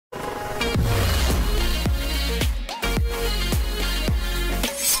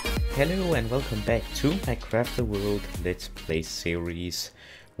Hello and welcome back to my Craft the World Let's Play series,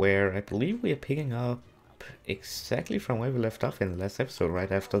 where I believe we are picking up exactly from where we left off in the last episode, right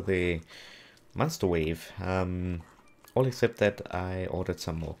after the monster wave. All except that I ordered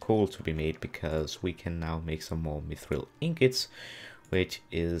some more coal to be made, because we can now make some more mithril ingots, which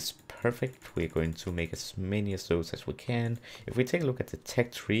is perfect. We're going to make as many of those as we can. If we take a look at the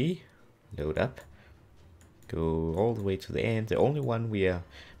tech tree, load up. Go all the way to the end. The only one we are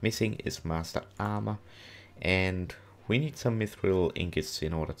missing is Master Armor, and we need some mithril ingots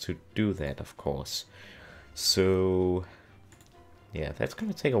in order to do that, of course. So yeah, that's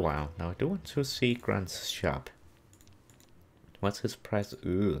gonna take a while. Now I do want to see Grant's shop. What's his price?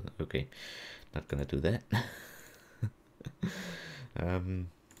 Ooh, okay, not gonna do that.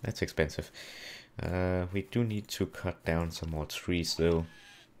 That's expensive. We do need to cut down some more trees though,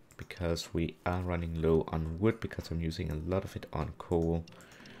 because we are running low on wood, because I'm using a lot of it on coal.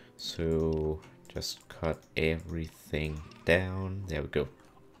 So just cut everything down. There we go.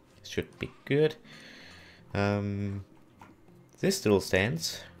 Should be good. This still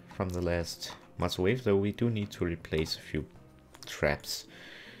stands from the last monster wave, though we do need to replace a few traps.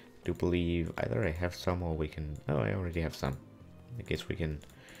 I do believe either I have some or we can... Oh, I already have some. I guess we can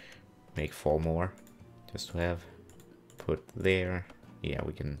make 4 more just to have put there. Yeah,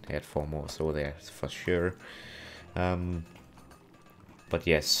 we can add 4 more, so there for sure. But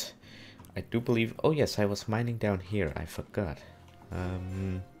yes, I do believe... Oh yes, I was mining down here. I forgot.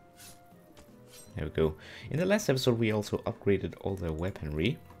 There we go. In the last episode, we also upgraded all the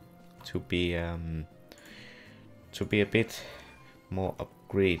weaponry to be a bit more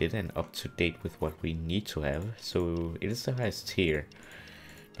upgraded and up to date with what we need to have. So it is the highest tier.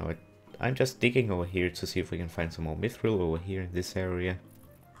 Now I'm just digging over here to see if we can find some more mithril over here in this area.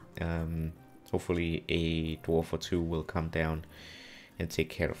 Hopefully a dwarf or 2 will come down and take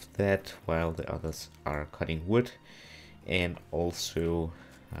care of that while the others are cutting wood. And also,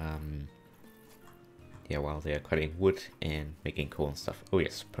 yeah, while they are cutting wood and making coal and stuff. Oh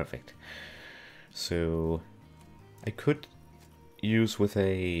yes, perfect. So I could use with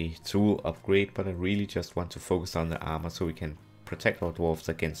a tool upgrade, but I really just want to focus on the armor so we can protect our dwarves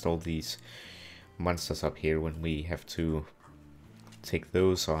against all these monsters up here when we have to take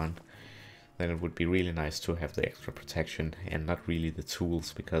those on. Then it would be really nice to have the extra protection and not really the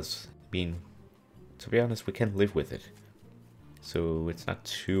tools, because to be honest, we can live with it, so it's not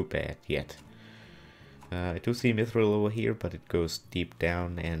too bad yet. I do see mithril over here, but it goes deep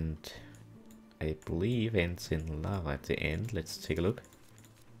down and I believe ends in lava at the end. Let's take a look.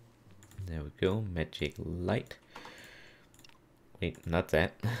 There we go, magic light. Wait, not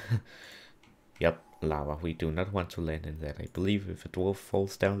that. Yep, lava. We do not want to land in that. I believe if a dwarf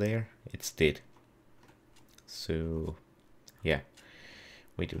falls down there, it's dead. So yeah,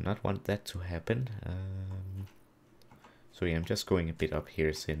 we do not want that to happen. So yeah, I'm just going a bit up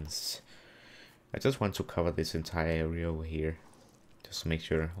here, since I just want to cover this entire area over here, just to make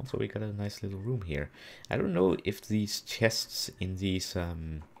sure. Also, we got a nice little room here. I don't know if these chests in these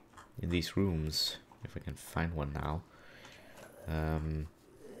rooms, if I can find one now,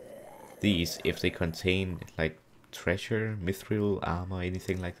 these, if they contain like treasure, mithril, armor,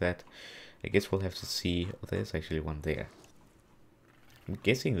 anything like that. I guess we'll have to see. Oh, there's actually one there. I'm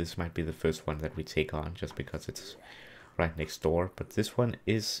guessing this might be the first one that we take on, just because it's right next door. But this one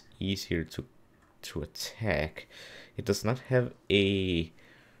is easier to attack. It does not have a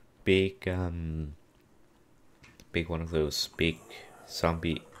big one of those big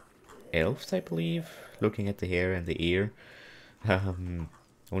zombie elves, I believe, looking at the hair and the ear.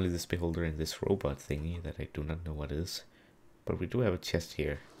 Only this beholder and this robot thingy that I do not know what is. But we do have a chest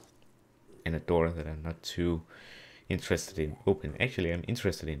here and a door that I'm not too interested in opening. Actually, I'm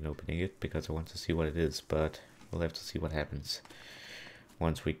interested in opening it because I want to see what it is, but we'll have to see what happens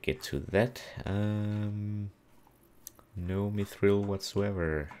once we get to that. No mithril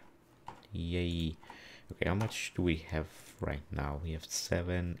whatsoever. Yay. Okay, how much do we have right now? We have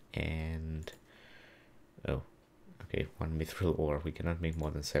 7 and... Oh, okay, 1 mithril ore. We cannot make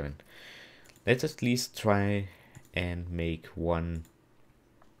more than 7. Let's at least try and make 1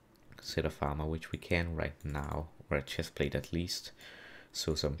 set of armor, which we can right now, or a chest plate at least.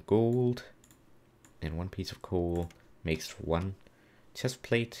 So some gold and 1 piece of coal makes 1 chest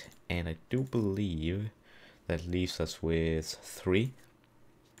plate, and I do believe that leaves us with 3.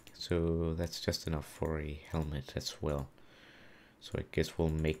 So that's just enough for a helmet as well. So I guess we'll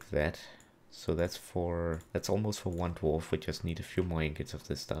make that. So that's almost for 1 dwarf. We just need a few more ingots of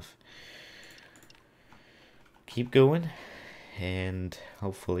this stuff. Keep going, and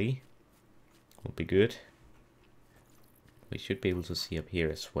hopefully we'll be good. we should be able to see up here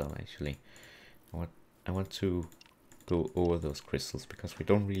as well, actually. I want to go over those crystals because we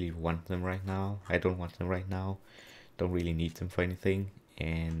don't really want them right now. I don't want them right now. Don't really need them for anything,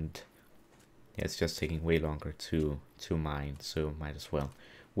 and yeah, it's just taking way longer to mine, so might as well.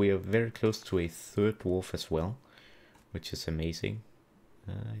 We are very close to a third dwarf as well, which is amazing.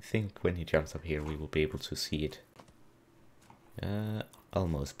 I think when he jumps up here we will be able to see it.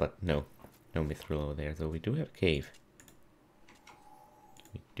 Almost, but no mithril over there, though we do have a cave.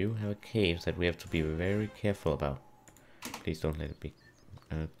 We do have a cave that we have to be very careful about. Please don't let it be.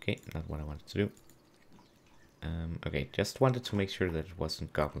 Okay, not what I wanted to do. Okay, just wanted to make sure that it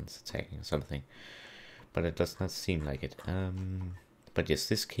wasn't goblins attacking or something. But it does not seem like it. But yes,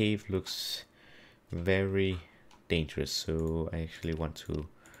 this cave looks very dangerous, so I actually want to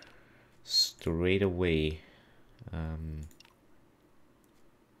straight away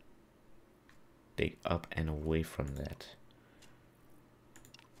dig up and away from that.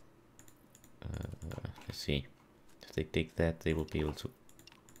 Let's see. If they dig that, they will be able to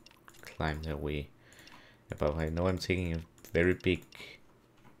climb their way above. I know I'm taking a very big,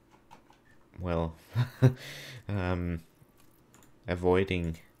 well,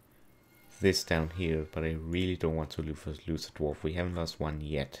 avoiding this down here, but I really don't want to lose a dwarf. We haven't lost one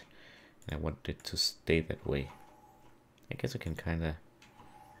yet. I want it to stay that way. I guess I can kind of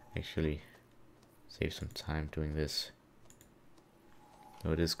actually save some time doing this.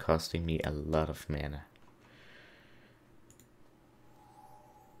 Though it is costing me a lot of mana.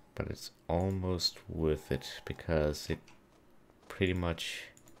 But it's almost worth it because it pretty much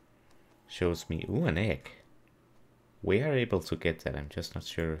shows me... Ooh, an egg. We are able to get that. I'm just not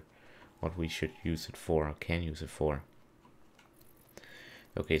sure what we should use it for or can use it for.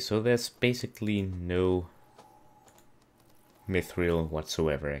 Okay, so there's basically no mithril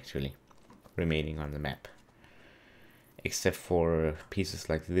whatsoever actually remaining on the map. Except for pieces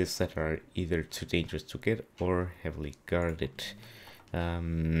like this that are either too dangerous to get or heavily guarded.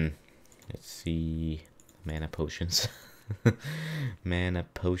 Let's see, mana potions. Mana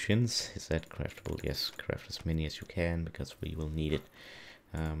potions, is that craftable? Yes, craft as many as you can because we will need it.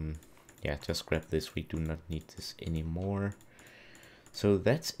 Yeah, just grab this, we do not need this anymore. So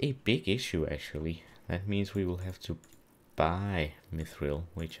that's a big issue actually. That means we will have to buy mithril,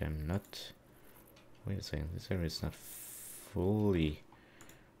 which I'm not... Wait a second, this area is not fully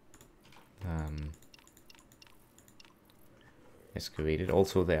excavated.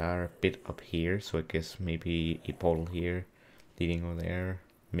 Also, there are a bit up here, so I guess maybe a portal here leading over there,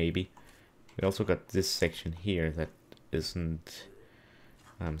 maybe. We also got this section here that isn't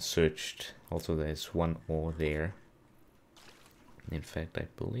searched. Also, there's one ore there. In fact, I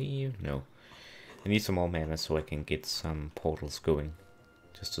believe... No. I need some more mana so I can get some portals going,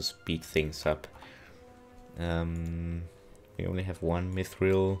 just to speed things up. We only have one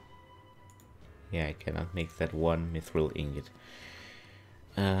mithril. Yeah, I cannot make that one mithril ingot.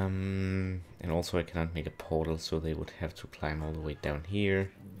 And also I cannot make a portal, so they would have to climb all the way down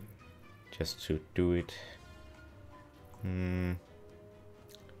here just to do it.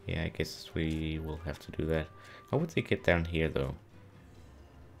 Yeah, I guess we will have to do that. How would they get down here though?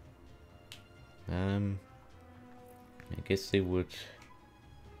 I guess they would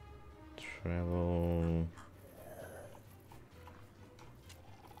travel...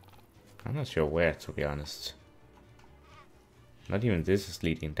 I'm not sure where, to be honest. Not even this is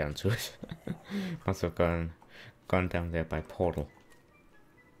leading down to it. Must have gone down there by portal.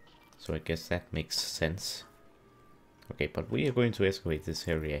 So I guess that makes sense. Okay, but we are going to excavate this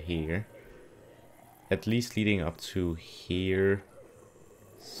area here. At least leading up to here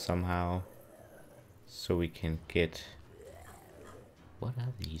somehow. So we can get... What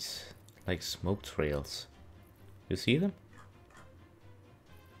are these? Like smoke trails. You see them?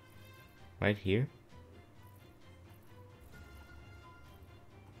 Right here.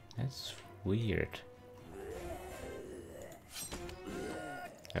 That's weird.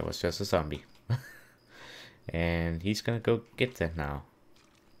 That was just a zombie. And he's gonna go get that now.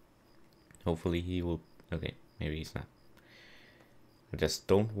 Hopefully he will... Okay, maybe he's not. I just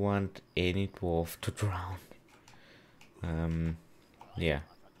don't want any dwarf to drown. Yeah.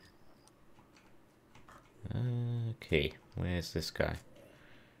 Okay, where's this guy?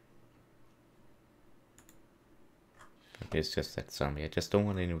 Okay, it's just that zombie. I just don't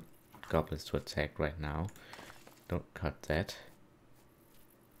want any goblins to attack right now. Don't cut that.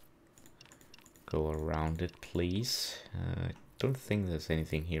 Go around it, please. I don't think there's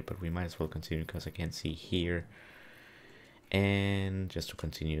anything here, but we might as well continue because I can't see here. And just to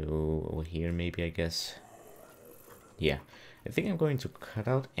continue over here, maybe, I guess. Yeah, I think I'm going to cut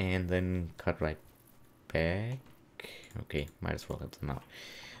out and then cut right back. Okay, might as well help them out.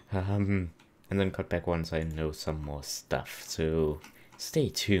 And then cut back once I know some more stuff, so stay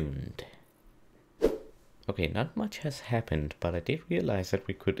tuned. Okay, not much has happened, but I did realize that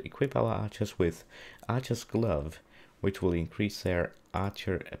we could equip our archers with Archer's Glove, which will increase their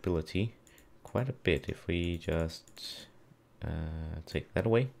archer ability quite a bit if we just take that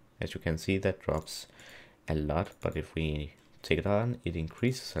away. As you can see, that drops a lot, but if we take it on, it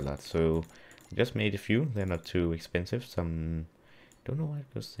increases a lot. So I just made a few. They're not too expensive. Some, don't know why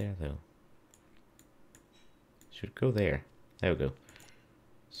it goes there though. Should go there. There we go.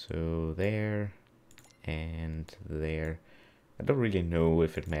 So there and there. I don't really know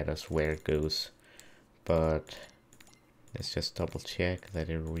if it matters where it goes, but let's just double check that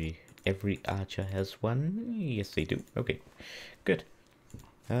every archer has one. Yes, they do. Okay, good.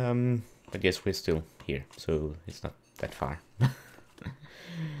 But yes, we're still here, so it's not that far,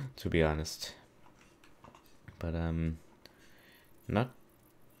 to be honest. But I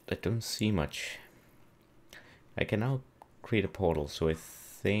don't see much. I can now create a portal, so I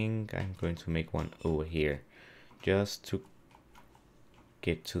think I'm going to make one over here, just to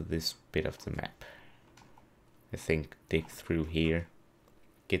get to this bit of the map. I think dig through here,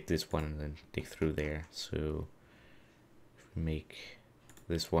 get this one, and then dig through there. So if we make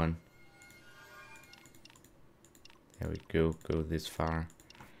this one, there we go this far,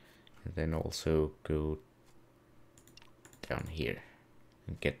 and then also go down here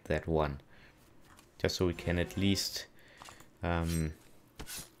and get that one, just so we can at least oh,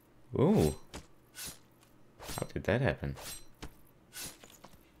 how did that happen?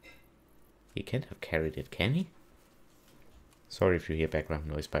 He can't have carried it, can he? Sorry if you hear background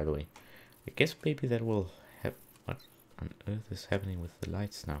noise, by the way. I guess maybe that will have... What on earth is happening with the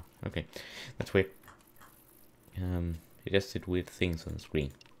lights now? Okay, that's weird. It just did weird things on the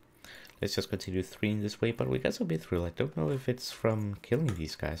screen. Let's just continue threeing this way, but we got some mithril. I don't know if it's from killing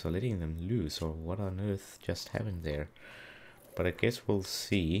these guys or letting them loose, or what on earth just happened there. But I guess we'll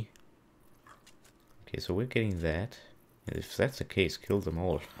see. Okay, so we're getting that. And if that's the case, kill them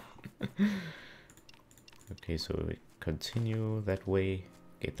all. Okay, so we continue that way.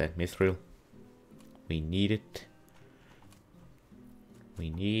 Get that mithril. We need it. We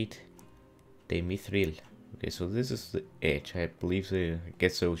need the mithril. Okay, so this is the edge. I believe I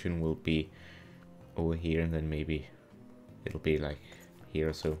guess the ocean will be over here, and then maybe it'll be like here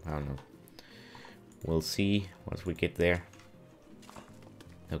or so. I don't know. We'll see once we get there.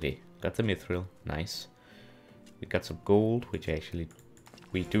 Okay, got the mithril. Nice. We got some gold, which actually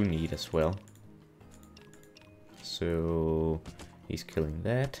we do need as well. So he's killing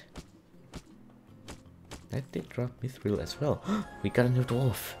that. That did drop mithril as well. We got a new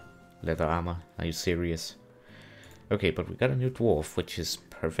dwarf. Leather armor. Are you serious? Okay, but we got a new dwarf, which is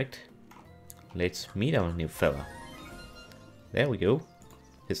perfect. Let's meet our new fella. There we go.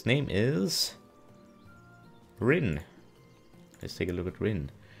 His name is Rin. Let's take a look at Rin.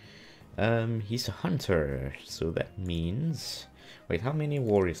 He's a hunter, so that means... Wait, how many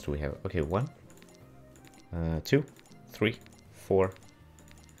warriors do we have? Okay, 1, 2, 3, 4,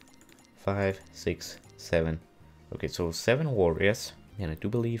 5, 6, 7. Okay, so 7 warriors, and I do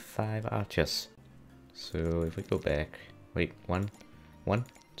believe 5 archers. So if we go back, wait, 1,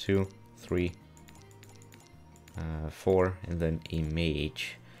 2, 3, 4, and then a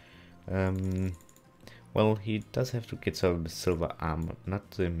mage. Well, he does have to get some silver armor,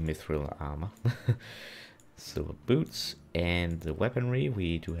 not the mithril armor. Silver boots, and the weaponry.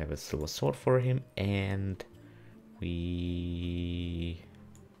 We do have a silver sword for him, and we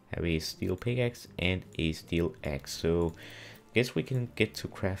have a steel pickaxe and a steel axe. So I guess we can get to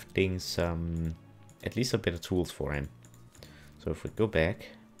crafting some, at least some better tools for him. So if we go back,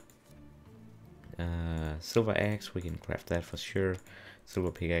 silver axe, we can craft that for sure.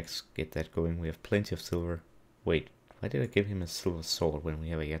 Silver pickaxe, get that going. We have plenty of silver. Wait, why did I give him a silver sword when we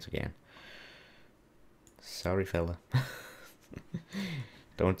have a Yataghan? Sorry, fella.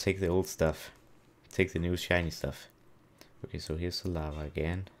 Don't take the old stuff. Take the new shiny stuff. Okay, so here's the lava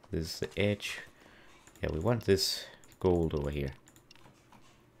again. This is the edge. Yeah, we want this gold over here.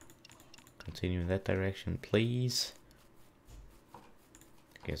 Continue in that direction, please.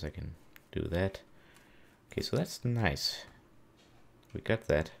 I guess I can do that. Okay, so that's nice. We got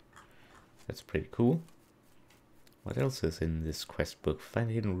that. That's pretty cool. What else is in this quest book? Find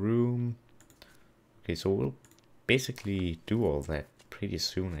a hidden room. Okay, so we'll basically do all that pretty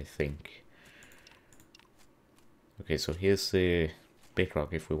soon, I think. Okay, so here's the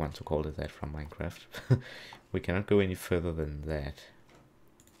bedrock, if we want to call it that, from Minecraft. We cannot go any further than that.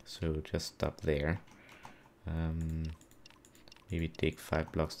 So just stop there. Maybe take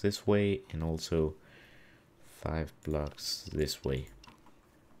 5 blocks this way, and also 5 blocks this way.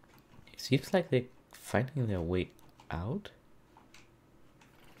 It seems like they're finding their way out.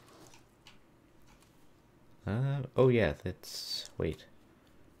 Oh yeah, that's... wait.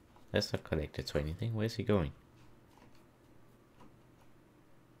 That's not connected to anything. Where's he going?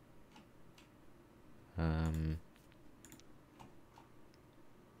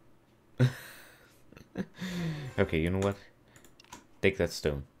 Okay, you know what? Take that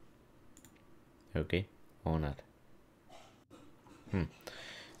stone. Okay, or not.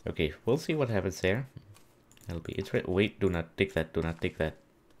 Okay, we'll see what happens there. That'll be interesting. Wait, do not take that, do not take that.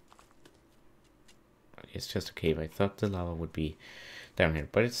 It's just a cave. I thought the lava would be down here,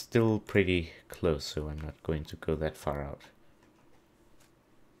 but it's still pretty close, so I'm not going to go that far out.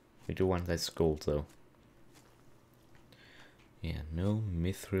 We do want this gold, though. Yeah, no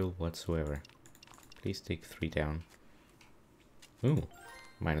mithril whatsoever. Please take 3 down. Ooh,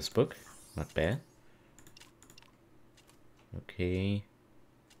 minus book. Not bad. Okay.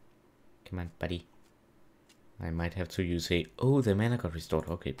 Come on, buddy. I might have to use a... oh, the mana got restored.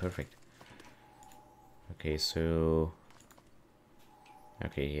 Okay, perfect. Okay, so...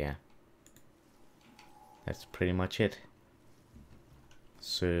 okay, yeah. That's pretty much it.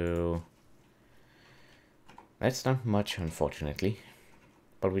 So... that's not much, unfortunately.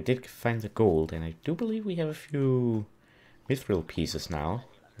 But we did find the gold, and I do believe we have a few mithril pieces now.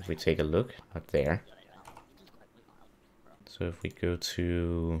 If we take a look, not there. So if we go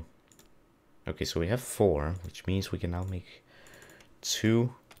to... okay, so we have 4, which means we can now make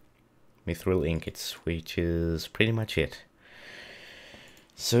 2 mithril ingots, which is pretty much it.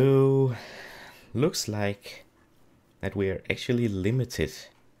 So, looks like that we are actually limited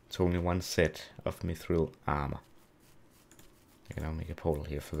to only 1 set of mithril armor. I can now make a portal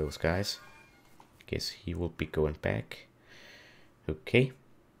here for those guys. Guess he will be going back. Okay.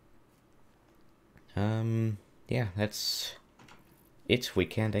 Yeah, that's it. We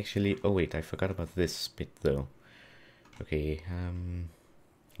can't actually... oh wait, I forgot about this bit though. Okay,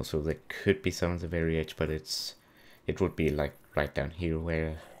 also there could be some at the very edge, but it would be like right down here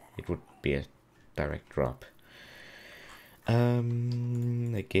where it would be a direct drop.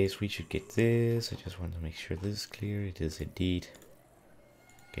 I guess we should get this. I just want to make sure this is clear. It is indeed.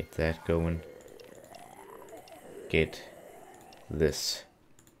 Get that going. Get this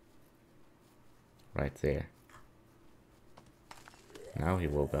right there. Now he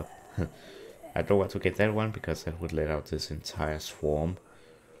woke up. I don't want to get that one because that would let out this entire swarm.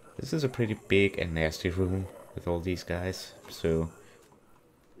 This is a pretty big and nasty room with all these guys, so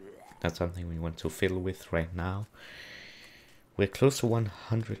that's something we want to fiddle with right now. We're close to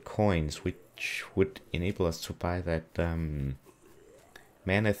 100 coins, which would enable us to buy that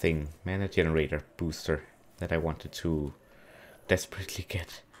mana thing, mana generator booster that I wanted to desperately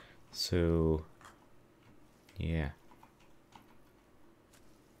get. So yeah,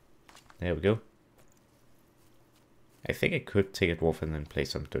 there we go. I think I could take a dwarf and then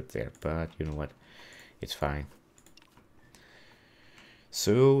place some dirt there, but you know what, it's fine.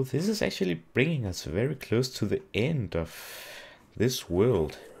 So this is actually bringing us very close to the end of this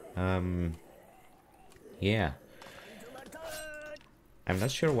world. Yeah. I'm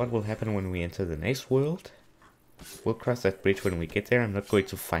not sure what will happen when we enter the next world. We'll cross that bridge when we get there. I'm not going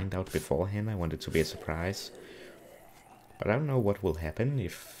to find out beforehand. I want it to be a surprise. But I don't know what will happen,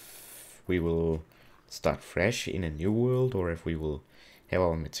 if we will start fresh in a new world, or if we will have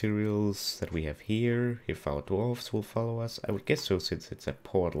our materials that we have here, if our dwarves will follow us. I would guess so, since it's a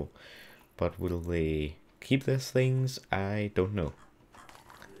portal. But will they keep those things? I don't know.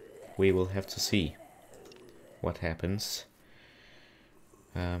 We will have to see what happens.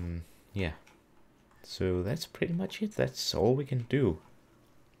 Yeah. So that's pretty much it. That's all we can do.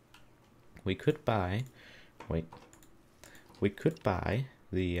 We could buy... wait. We could buy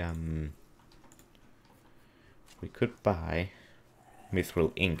the... we could buy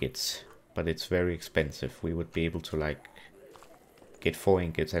mithril ingots, but it's very expensive. We would be able to, like, get 4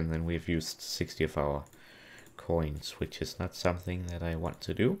 ingots, and then we've used 60 of our coins, which is not something that I want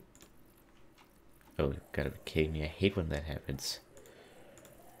to do. Oh, you gotta be kidding me. I hate when that happens.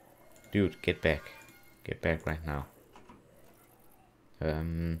 Dude, get back. Get back right now.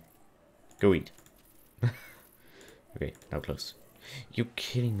 Go eat. Okay, now close. You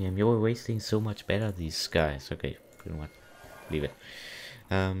kidding me? You're wasting so much better, these guys. Okay, you know what? Leave it.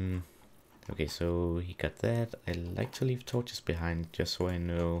 Okay, so he got that. I like to leave torches behind just so I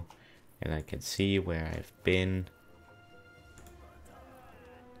know and I can see where I've been.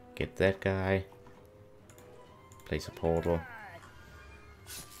 Get that guy. Place a portal.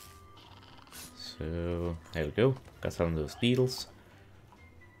 So there we go. Got some of those beetles.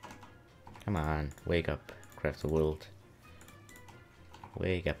 Come on, wake up, craft the world.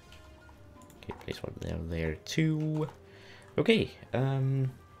 Wake up. Okay, place one there too. Okay,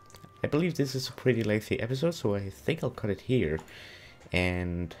 I believe this is a pretty lengthy episode, so I think I'll cut it here.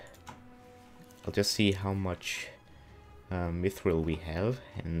 And I'll just see how much mithril we have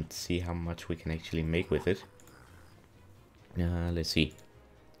and see how much we can actually make with it. Let's see.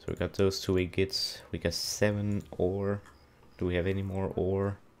 So we got those 2 ingots. We got 7 ore. Do we have any more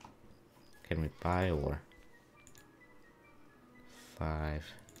ore? Can we buy ore? 5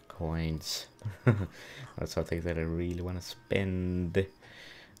 coins. That's something that I really want to spend.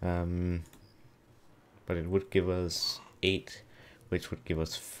 But it would give us 8, which would give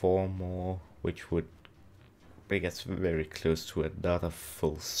us 4 more, which would bring us very close to another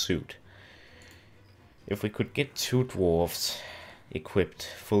full suit. If we could get 2 dwarfs equipped,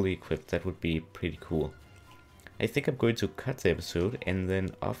 fully equipped, that would be pretty cool. I think I'm going to cut the episode, and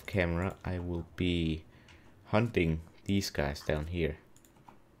then off camera I will be hunting these guys down here,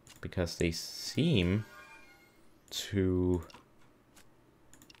 because they seem to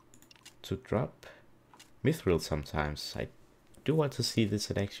drop mithril sometimes. I do want to see this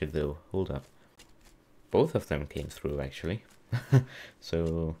in action though. Hold up. Both of them came through actually.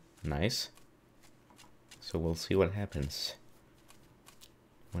 So nice. So we'll see what happens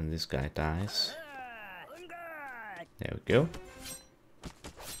when this guy dies. There we go.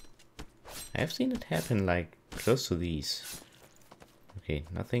 I've seen it happen like close to these. Okay,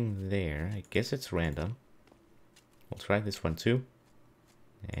 nothing there. I guess it's random. We'll try this one too.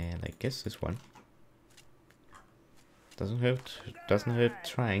 And I guess this one. Doesn't hurt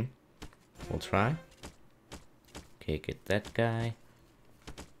trying. We'll try. Okay, get that guy.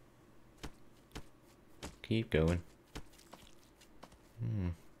 Keep going.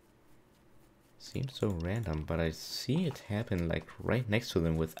 Seems so random, but I see it happen like right next to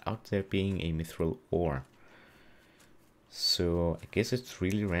them without there being a mithril ore. So I guess it's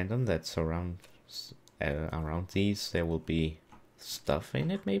really random that around these there will be stuff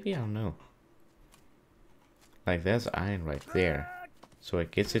in it, maybe? I don't know. Like there's iron right there. So I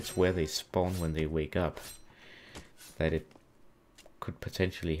guess it's where they spawn when they wake up. That it could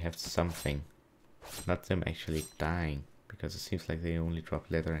potentially have something. Not them actually dying. Because it seems like they only drop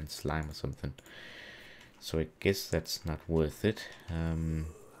leather and slime or something. So I guess that's not worth it.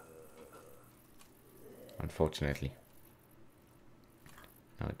 Unfortunately.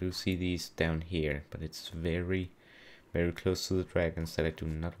 Now I do see these down here. But it's very, very close to the dragons that I do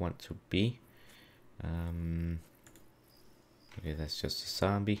not want to be. Okay, that's just a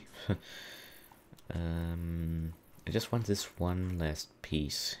zombie. I just want this one last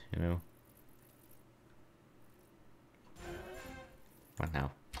piece, you know. What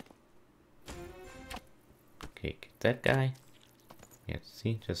now? Okay, get that guy. Yeah,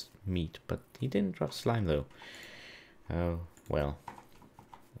 see, just meat, but he didn't drop slime though. Oh, well.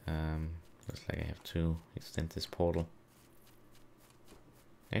 Looks like I have to extend this portal.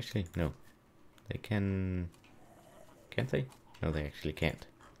 Actually, no. They can... Can't they? No, they actually can't.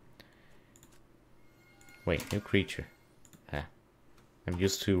 Wait, new creature. Ah. I'm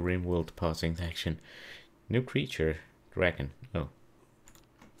used to RimWorld pausing the action. New creature. Dragon. Oh.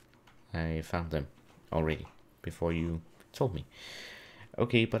 I found them already. Before you told me.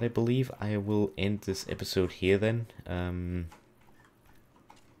 Okay, but I believe I will end this episode here then.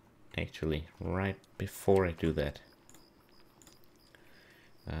 Actually, right before I do that.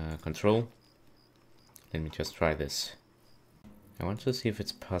 Control. Let me just try this. I want to see if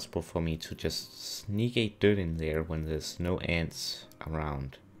it's possible for me to just sneak a dirt in there when there's no ants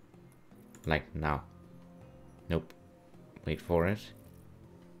around. Like now. Nope. Wait for it.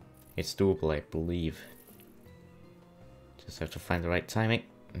 It's doable, I believe. Just have to find the right timing.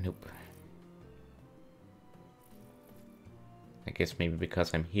 Nope. I guess maybe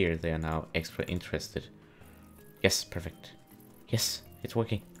because I'm here, they are now extra interested. Yes, perfect. Yes, it's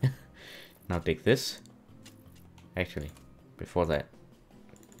working. Now take this. Actually, before that,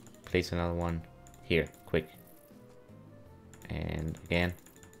 place another one here, quick. And again.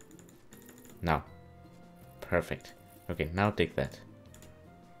 Now. Perfect. Okay, now take that.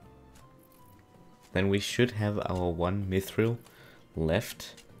 Then we should have our 1 mithril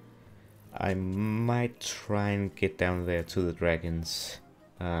left. I might try and get down there to the dragons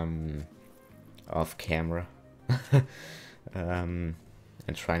off camera. And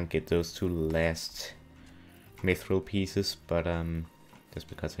try and get those 2 last mithril pieces, but just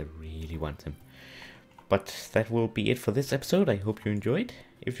because I really want them. But that will be it for this episode. I hope you enjoyed.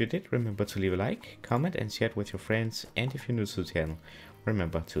 If you did, remember to leave a like, comment and share it with your friends. And if you're new to the channel,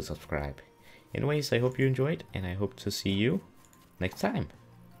 remember to subscribe. Anyways, I hope you enjoyed, and I hope to see you next time.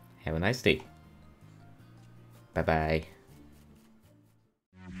 Have a nice day. Bye bye.